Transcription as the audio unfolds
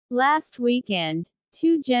Last weekend,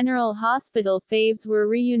 two General Hospital faves were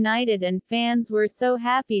reunited and fans were so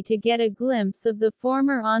happy to get a glimpse of the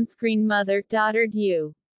former on-screen mother-daughter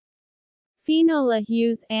duo. Finola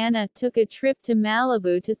Hughes Anna took a trip to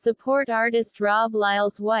Malibu to support artist Rob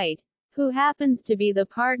Lyles White, who happens to be the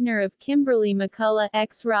partner of Kimberly McCullough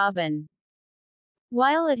ex-Robin.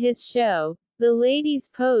 While at his show, the ladies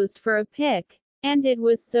posed for a pic, and it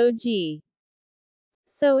was so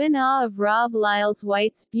in awe of Rob Lyles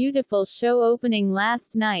White's beautiful show opening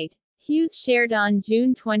last night, Hughes shared on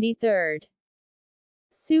June 23.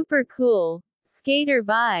 "Super cool. Skater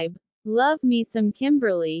vibe. Love me some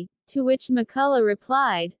Kimberly," to which McCullough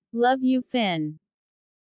replied, "Love you Finn."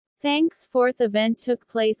 Thanks. Fourth event took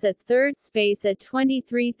place at Third Space at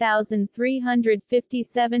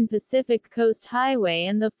 23,357 Pacific Coast Highway,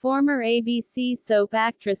 and the former ABC soap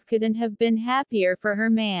actress couldn't have been happier for her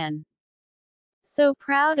man. "So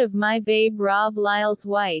proud of my babe Rob Lyles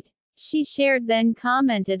White," she shared, then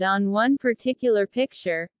commented on one particular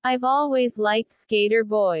picture, "I've always liked skater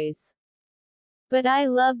boys, but I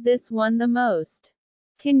love this one the most.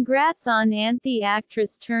 Congrats on Ant." The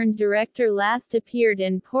actress turned director last appeared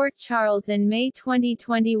in Port Charles in May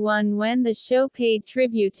 2021 when the show paid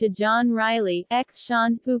tribute to John Riley,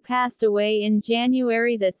 ex-Sean, who passed away in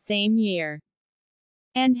January that same year.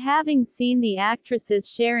 And having seen the actresses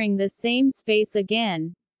sharing the same space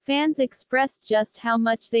again, fans expressed just how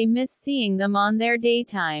much they miss seeing them on their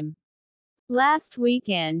daytime. Last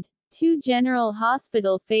weekend, two General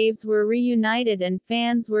Hospital faves were reunited and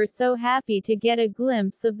fans were so happy to get a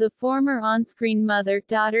glimpse of the former on-screen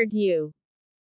mother-daughter duo.